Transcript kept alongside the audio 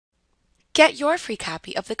Get your free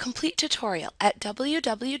copy of the complete tutorial at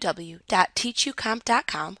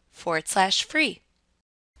www.teachucomp.com/free.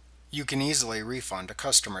 You can easily refund a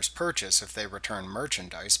customer's purchase if they return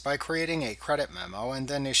merchandise by creating a credit memo and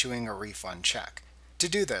then issuing a refund check. To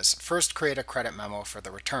do this, first create a credit memo for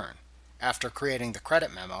the return. After creating the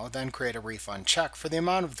credit memo, then create a refund check for the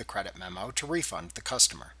amount of the credit memo to refund the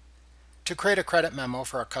customer. To create a credit memo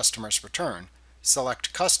for a customer's return,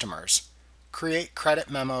 select Customers, Create Credit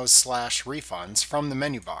Memos/Refunds from the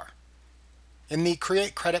menu bar. In the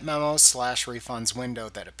Create Credit Memos/Refunds window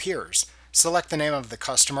that appears, select the name of the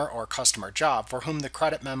customer or customer job for whom the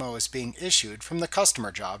credit memo is being issued from the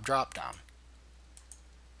Customer Job dropdown.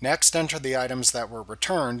 Next, enter the items that were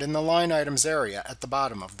returned in the Line Items area at the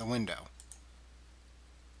bottom of the window.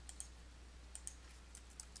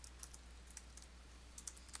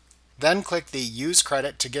 Then click the Use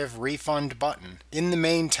Credit to Give Refund button in the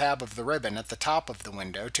Main tab of the ribbon at the top of the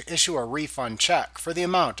window to issue a refund check for the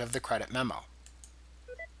amount of the credit memo.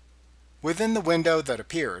 Within the window that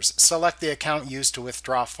appears, select the account used to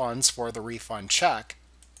withdraw funds for the refund check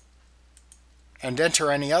and enter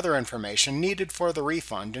any other information needed for the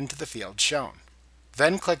refund into the field shown.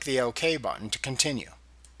 Then click the OK button to continue.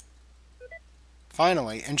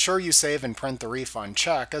 Finally, ensure you save and print the refund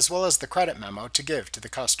check as well as the credit memo to give to the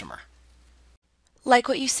customer. Like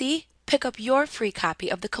what you see? Pick up your free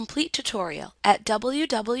copy of the complete tutorial at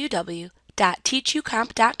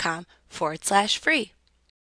www.teachucomp.com/free.